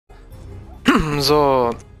So,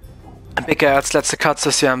 Big als letzte Katze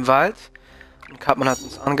ist hier im Wald. Und Cartmen hat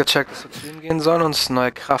uns angecheckt, dass wir zu ihm gehen sollen und uns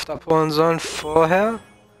neue Kraft abholen sollen. Vorher.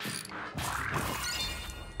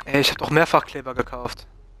 Ey, ich habe doch mehrfach Kleber gekauft.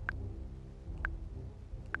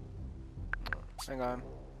 Egal.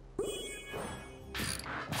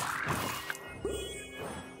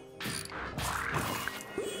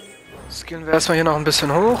 Jetzt gehen wir erstmal hier noch ein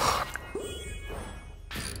bisschen hoch.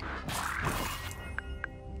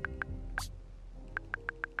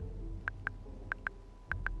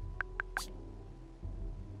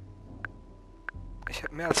 Ich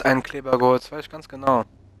habe mehr als einen Kleber geholt, das weiß ich ganz genau.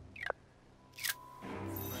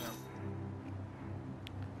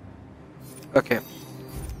 Okay.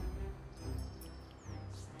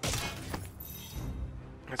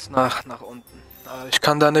 Jetzt nach unten. Ich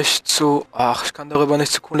kann da nicht zu... Ach, ich kann darüber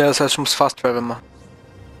nicht zu cool, das heißt, ich muss Fast Travel machen.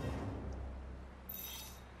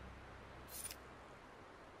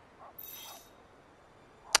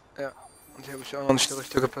 Ja, und hier habe ich auch noch nicht die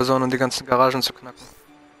richtige Person, um die ganzen Garagen zu knacken.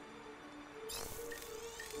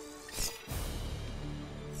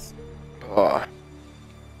 Boah.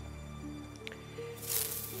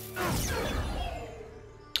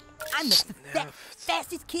 Das nervt.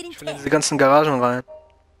 Ich will in diese ganzen Garagen rein.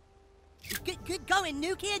 Good going,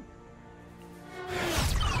 new kid.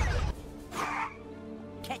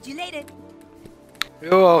 Catch you later.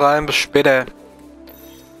 Jo, rein, bis später.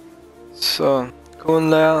 So,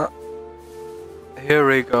 Kunler. Here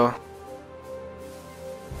we go.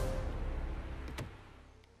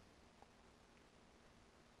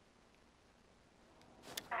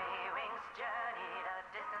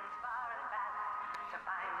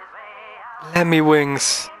 Lemmy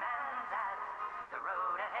Wings.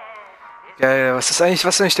 Geil, was ist eigentlich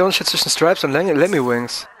der Unterschied zwischen Stripes und Lemmy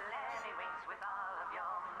Wings?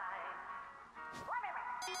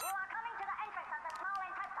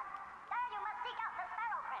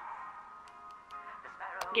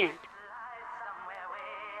 Get.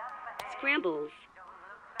 Scrambles.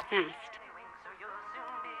 Fast.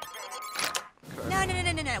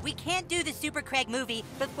 No. We can't do the Superkraft movie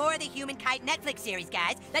before the Human Kite Netflix series,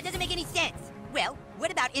 guys. That doesn't make any sense. Well,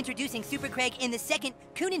 what about introducing Superkraft in the second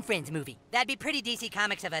Coon and Friends movie? That'd be pretty DC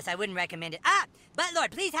Comics of us. I wouldn't recommend it. Ah!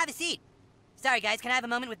 Buttlord, please have a seat. Sorry, guys. Can I have a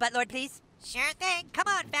moment with Buttlord, please? Sure thing. Come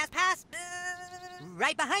on, Fast Pass.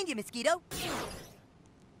 Right behind you, Mosquito.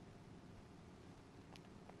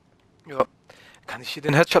 Ja. Kann ich hier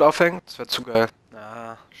den Headshot aufhängen? Das wäre zu geil.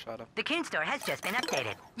 Ah, schade. The Coon Store has just been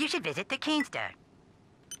updated. You should visit the Coon Store.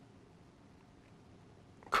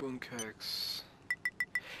 Kuhnkeks.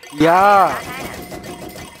 Ja!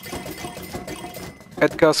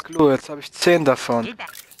 Edgar's Glue, jetzt habe ich 10 davon.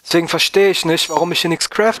 Deswegen verstehe ich nicht, warum ich hier nichts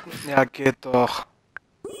craften. Ja, geht doch.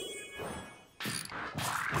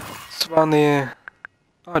 20.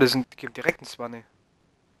 Ah, die geben direkt einen 20.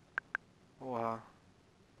 Oha.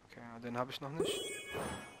 Okay, den habe ich noch nicht.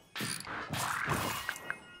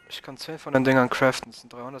 Ich kann 10 von den Dingern craften. Das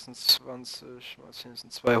sind 300, das sind 20, das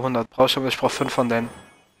sind 200. Brauche ich, aber ich brauche 5 von denen.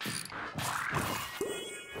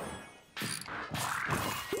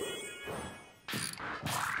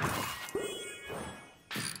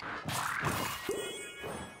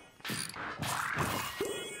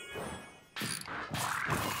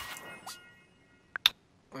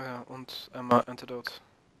 Ja, und einmal Antidote.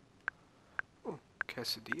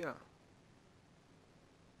 Gadgeteer.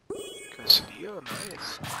 Gadgeteer,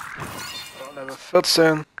 nice. Oh, Level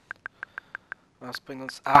 14. Was bringt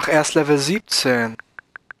uns... Ach, erst Level 17.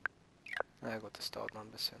 Na gut, das dauert noch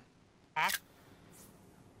ein bisschen.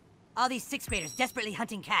 All these sixth graders desperately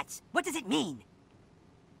hunting cats. What does it mean?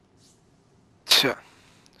 Tja,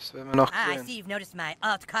 das werden wir noch I sehen. see you've noticed my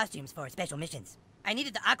alt costumes for special missions. I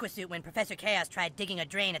needed the aqua suit when Professor Chaos tried digging a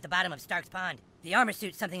drain at the bottom of Stark's Pond. The armor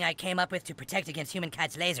suit's something I came up with to protect against Human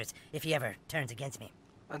Kite's lasers, if he ever turns against me.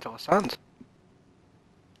 Interessant.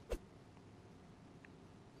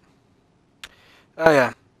 Ah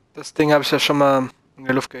ja, das Ding habe ich ja schon mal in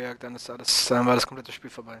die Luft gejagt, dann war das komplette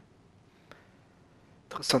Spiel vorbei.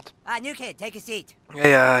 Interessant. New kid, take a seat.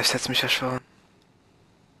 Ja, ich setze mich ja schon.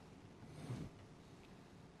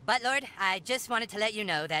 Buttlord, I just wanted to let you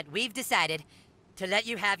know that we've decided to let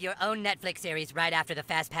you have your own Netflix series right after the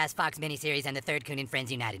Fast Pass Fox miniseries and the third Coon and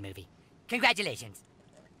Friends United movie. Congratulations.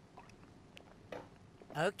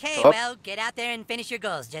 Okay, Oh. well, get out there and finish your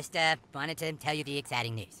goals. Just, wanted to tell you the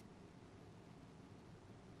exciting news.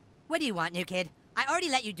 What do you want, new kid? I already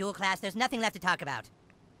let you dual class. There's nothing left to talk about.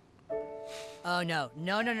 Oh, no.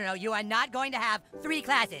 No. You are not going to have 3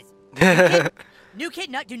 classes. New kid,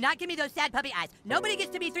 no, do not give me those sad puppy eyes. Nobody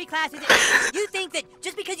gets to be 3 classes. You think that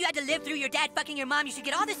just because you had to live through your dad fucking your mom, you should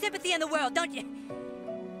get all the sympathy in the world, don't you?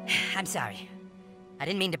 I'm sorry. I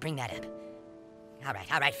didn't mean to bring that up.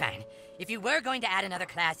 Alright, fine. If you were going to add another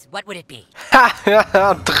class, what would it be? Ha!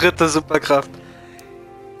 Ja, dritte Superkraft.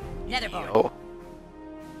 Netherborn. Oh.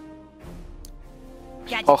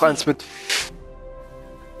 Auch eins mit...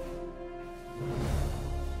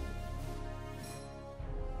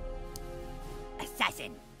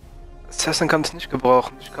 Assassin. Assassin kann ich nicht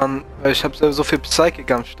gebrauchen. Ich habe so viel Psychic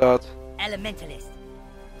am Start. Elementalist.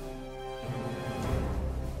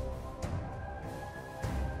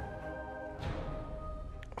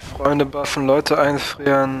 Freunde buffen, Leute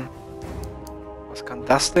einfrieren. Was kann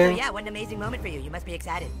das So Ding? yeah, what an amazing moment for you. You must be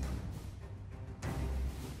excited.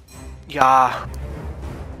 Ja.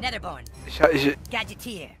 Netherborn.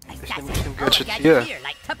 Gadgeteer. Ich nehme Assassin. mich dem Oh, Gadgeteer. Gadgeteer,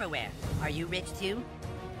 like Tupperware. Are you rich too?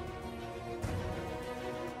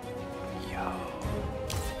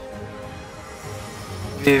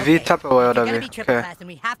 Wie Tupperware oder You're gonna wie? be triple Okay. class and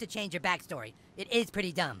we have to change your backstory. It is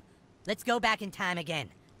pretty dumb. Let's go back in time again.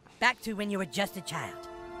 Back to when you were just a child.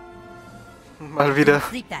 Mal You wieder. didn't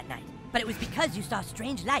sleep that night, but it was because you saw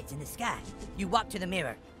strange lights in the sky. You walked to the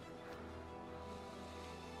mirror.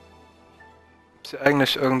 Ist hier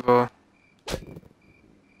eigentlich irgendwo...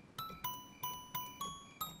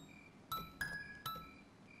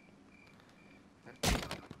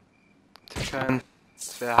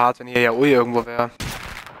 Es wäre hart, wenn hier Yaoi irgendwo wäre.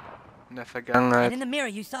 In der And Vergangenheit. in the mirror,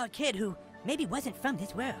 you saw a kid who maybe wasn't from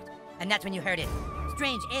this world. And that's when you heard it.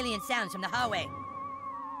 Strange alien sounds from the hallway.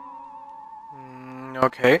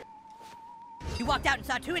 Okay. You walked out and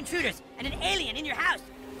saw two intruders and an alien in your house.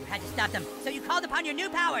 You had to stop them, so you called upon your new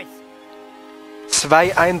powers. 2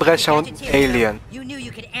 Einbrecher und Gadgeteer, Alien. You knew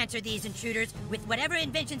you could answer these intruders with whatever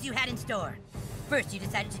inventions you had in store. First, you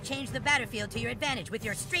decided to change the battlefield to your advantage with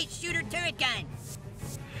your straight shooter turret gun.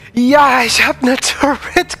 Ja, ich hab ne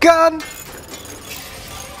Turret Gun!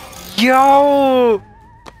 Yo!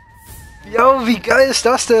 Yo, wie geil ist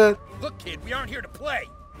das denn? Look, kid, we aren't here to play.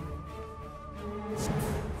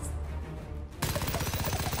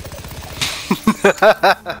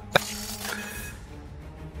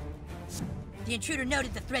 The intruder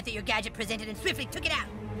noted the threat that your gadget presented and swiftly took it out.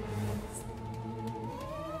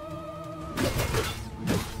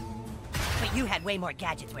 But you had way more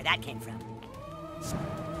gadgets where that came from.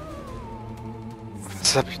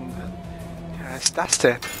 Was hab ich denn? Ja, was ist das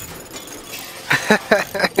denn?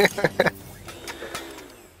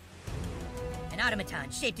 An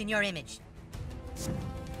automaton shaped in your image.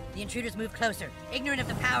 The intruders moved closer, ignorant of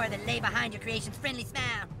the power that lay behind your creation's friendly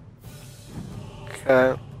smile.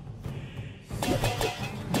 Okay.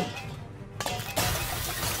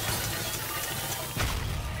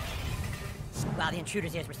 While the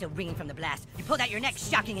intruders' ears were still ringing from the blast, you pulled out your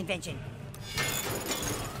next shocking invention.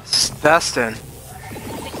 Was ist das denn?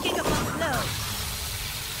 The Gigabomb Blow.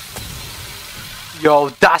 Yo,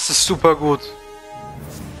 das ist super gut.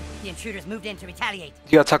 The intruders moved in to retaliate,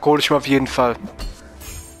 Die Attacke hole ich mir auf jeden Fall.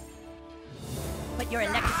 but your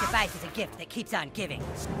electric device is a gift that keeps on giving.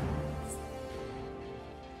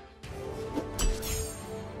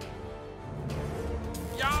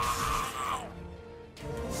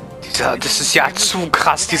 Das ist ja zu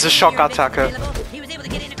krass, diese Schockattacke. He was able to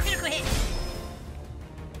get in a critical hit.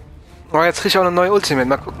 Oh, jetzt krieg ich auch eine neue Ultimate.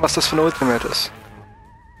 Mal gucken, was das für eine Ultimate ist.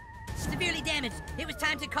 Severely damaged. It was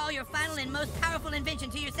time to call your final and most powerful invention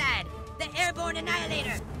to your side. The Airborne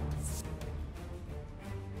Annihilator.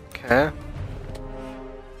 Okay.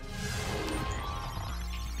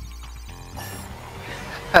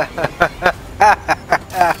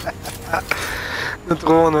 Eine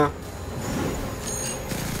Drohne.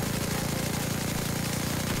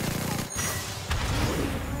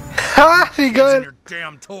 Ha, wie Using geil. your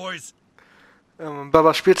damn toys.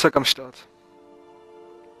 Baba Spielzeug am Start.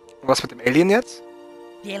 Und was mit dem Alien jetzt?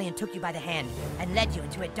 The alien took you by the hand and led you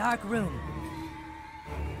into a dark room.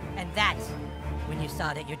 And that's when you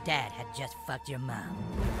saw that your dad had just fucked your mom.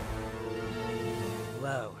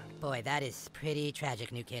 Whoa, boy, that is pretty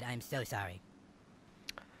tragic, new kid. I'm so sorry.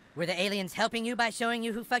 Were the aliens helping you by showing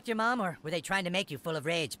you who fucked your mom, or were they trying to make you full of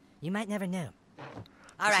rage? You might never know.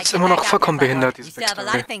 All right, ist get immer noch back out vollkommen there, behindert, Bubba. diese You still have a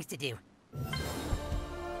lot Backstory. of things to do.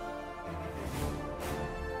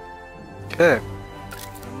 Okay.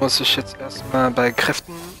 Dann muss ich jetzt erstmal bei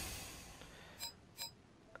Kräften.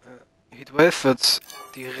 Heatwave wird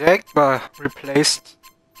direkt mal replaced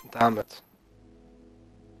damit.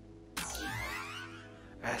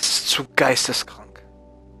 Es ist zu geisteskrank.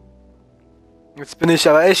 Jetzt bin ich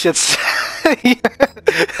aber echt jetzt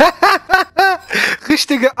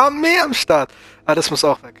richtige Armee am Start. Ah, das muss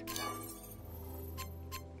auch weg.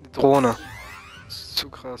 Die Drohne. Das ist zu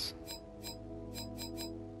krass.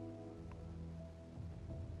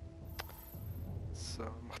 So,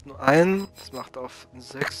 macht nur einen, das macht auf einen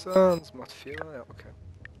Sechser, das macht Vierer, ja, okay.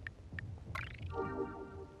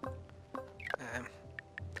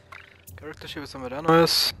 Character Sheet, was haben wir da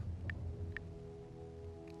Neues?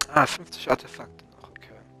 Ah, 50 Artefakte noch,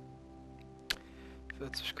 okay.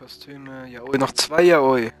 40 Kostüme, Yaoi, noch 2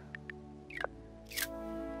 Yaoi.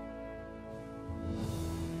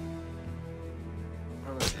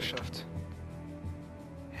 Haben wir es geschafft.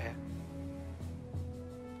 Hä?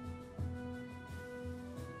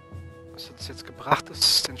 Was hat es jetzt gebracht,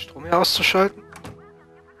 den Strom hier auszuschalten?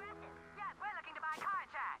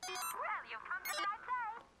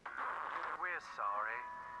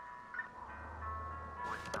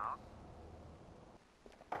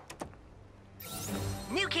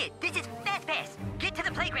 New kid, this is Fast. Get to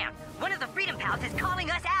the playground. One of the Freedom Pals is calling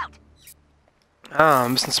us out. Ah, wir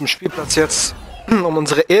müssen zum Spielplatz jetzt, um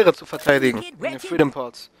unsere Ehre zu verteidigen. In den Freedom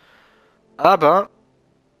Pods. Aber...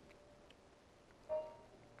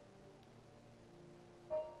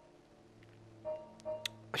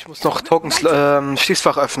 ich muss noch Tokens,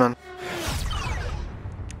 Schließfach öffnen.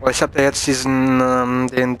 Weil ich habe ja jetzt diesen,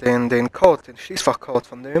 den Code, den Schließfachcode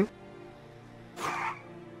von dem.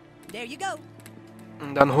 There you go.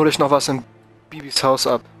 Und dann hole ich noch was in Bibis Haus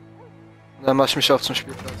ab. Und dann mache ich mich auf zum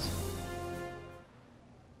Spielplatz.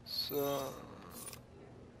 So.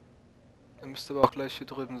 Der müsste aber auch gleich hier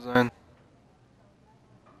drüben sein.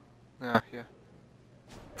 Ja, hier.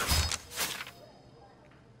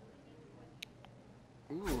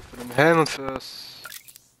 Für den Helm und fürs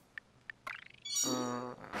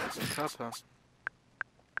Körper.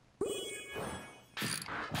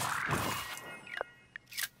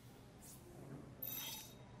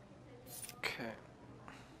 Okay.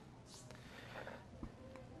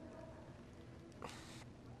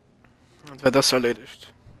 Und wäre das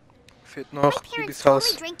erledigt. Fehlt noch Bibis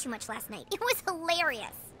Haus.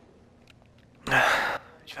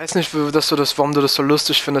 Ich weiß nicht, warum du das so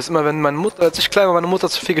lustig findest. Immer wenn meine Mutter, als ich klein war, meine Mutter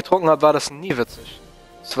zu viel getrunken hat, war das nie witzig.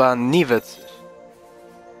 Es war nie witzig.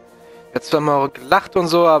 Jetzt haben wir auch gelacht und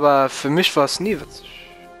so, aber für mich war es nie witzig.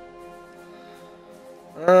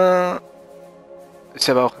 Ist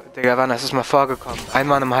ja aber auch, Digga, wann ist es mal vorgekommen?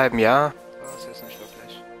 Einmal in einem halben Jahr? Das ist jetzt nicht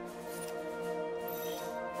wirklich.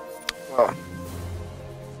 Wow.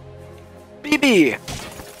 Bibi!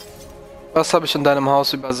 Was habe ich in deinem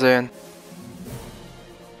Haus übersehen?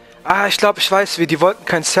 Ah, ich glaube, ich weiß wie. Die wollten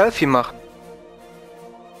kein Selfie machen.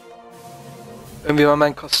 Irgendwie, weil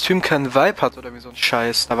mein Kostüm keinen Vibe hat oder wie so ein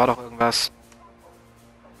Scheiß. Da war doch irgendwas.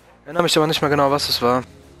 Ich erinnere mich aber nicht mehr genau, was es war.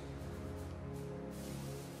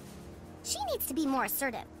 She needs to be more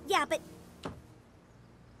assertive. Yeah, but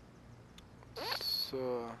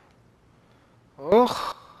So.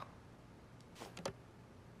 Hoch.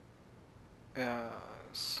 Ja.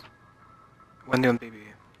 Wendy und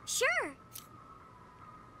Baby. sure.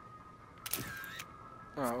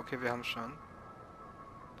 Ah, okay, wir haben schon.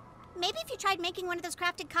 Maybe if you tried making one of those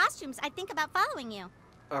crafted costumes, I'd think about following you.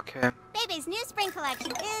 Okay. Baby's new spring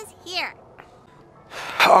collection is here.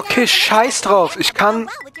 Okay, scheiß drauf. Ich kann...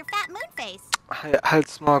 Well, with your fat moon face.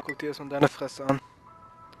 Halt's mal, guck dir erstmal deine Fresse an.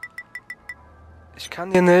 Ich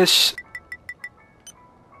kann dir nicht...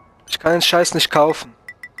 Ich kann den Scheiß nicht kaufen.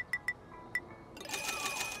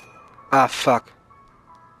 Ah, fuck.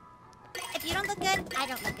 If you don't look good, I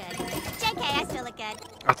don't look good. JK, I still look good.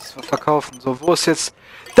 Ach, das war verkaufen. So, wo ist jetzt...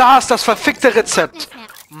 Da ist das verfickte Rezept!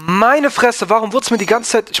 Meine Fresse, warum wurde es mir die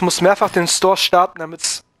ganze Zeit... Ich muss mehrfach den Store starten, damit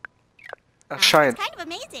es erscheint. Kind of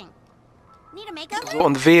amazing. Need a makeover? So,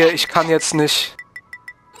 und wehe, ich kann jetzt nicht...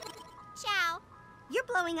 Ciao. You're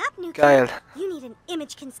blowing up, new kid. Geil. You need an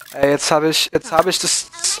image Jetzt habe ich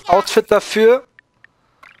das Outfit dafür.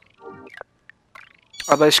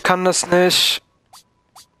 Aber ich kann das nicht...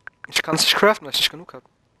 Ich kann es nicht craften, weil ich nicht genug habe.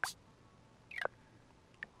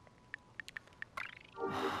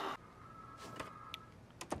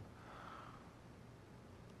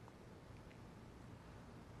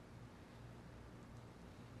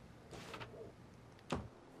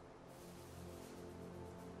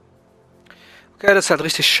 Okay, das ist halt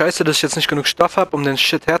richtig scheiße, dass ich jetzt nicht genug Stoff habe, um den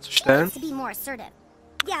Shit herzustellen. to be more assertive.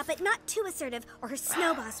 Yeah, but not too assertive, or her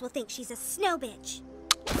snow boss will think she's a snow bitch.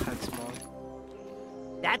 Halt's Maul.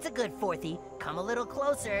 That's a good fourthie. Come a little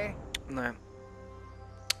closer. Nein.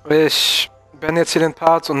 Ich beende jetzt hier den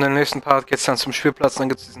Part und in den nächsten Part geht's dann zum Spielplatz. Dann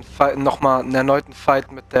gibt's diesen Fight, nochmal einen erneuten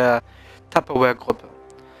Fight mit der Tupperware-Gruppe.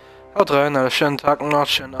 Haut rein, einen schönen Tag noch,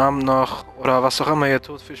 schönen Abend noch oder was auch immer ihr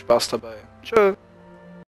tut. Viel Spaß dabei. Tschö.